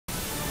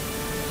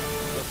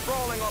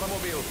sprawling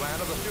automobile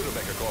plant of the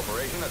Studebaker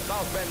Corporation at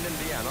South Bend,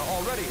 Indiana,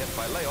 already hit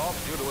by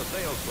layoffs due to a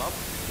sales slump,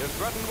 is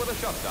threatened with a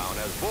shutdown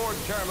as board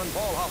chairman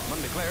Paul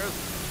Hoffman declares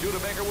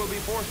Studebaker will be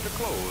forced to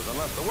close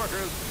unless the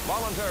workers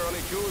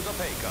voluntarily choose a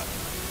pay cut.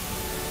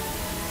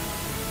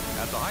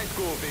 At the high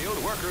school field,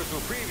 workers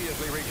who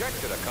previously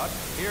rejected a cut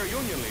hear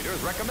union leaders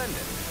recommend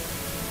it.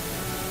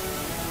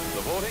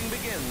 The voting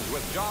begins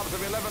with jobs of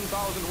 11,000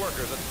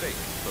 workers at stake.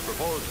 The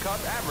proposed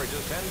cut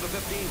averages 10 to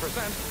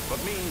 15%, but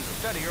means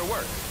steadier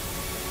work.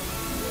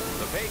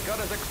 The pay cut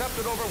is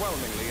accepted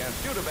overwhelmingly, and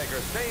Studebaker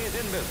stays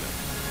in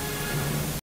business.